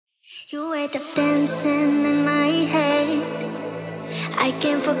You wake up dancing in my head. I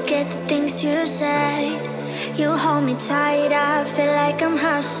can't forget the things you said. You hold me tight, I feel like I'm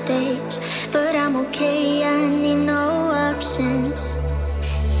hostage. But I'm okay, I need no options.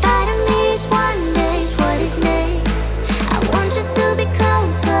 Part of me is wondering what is next. I want you to be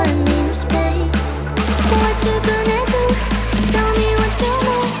closer, I need no space. What you gonna do? Tell me what you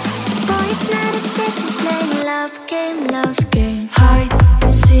want. Boy, it's not a chase, we play love game, love game. Hide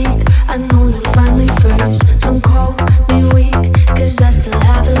and seek, I know you'll find me first. Don't call me weak, cause I still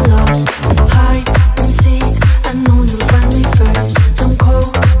haven't lost. Hide and seek, I know you'll find me first. Don't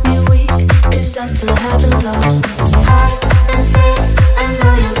call me weak, cause I still haven't lost. Hide and seek, I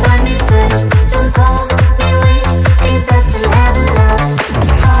know you'll find me first. Don't call me weak, cause I still haven't lost.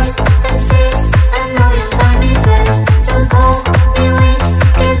 Hide and seek, I know you'll find me first. Don't call me weak,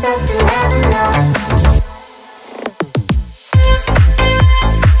 cause I still haven't lost.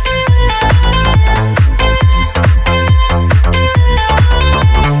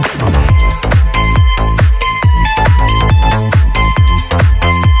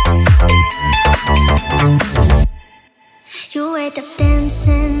 You wake up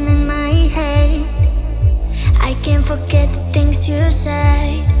dancing in my head. I can't forget the things you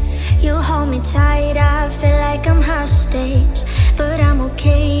said. You hold me tight, I feel like I'm hostage. But I'm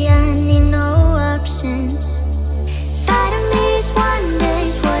okay,